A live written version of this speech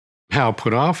Hal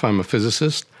Puthoff. I'm a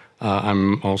physicist.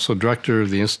 I'm also director of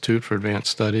the Institute for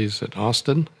Advanced Studies at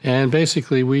Austin. And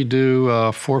basically, we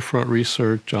do forefront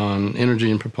research on energy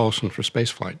and propulsion for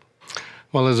spaceflight.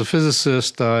 Well, as a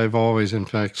physicist, I've always, in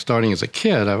fact, starting as a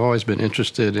kid, I've always been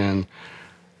interested in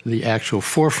the actual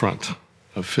forefront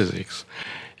of physics.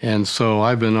 And so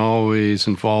I've been always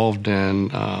involved in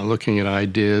looking at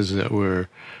ideas that were,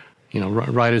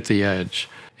 right at the edge.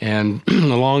 And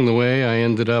along the way, I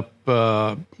ended up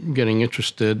getting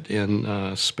interested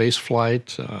in space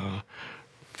flight,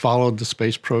 followed the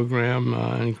space program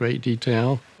in great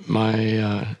detail.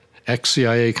 My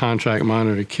ex-CIA contract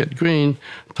monitor, Kit Green,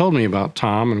 told me about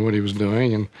Tom and what he was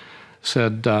doing and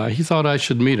said he thought I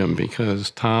should meet him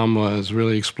because Tom was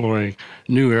really exploring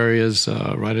new areas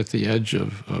right at the edge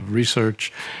of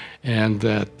research, and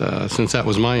that since that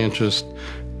was my interest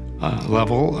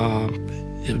level,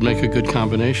 it would make a good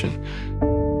combination.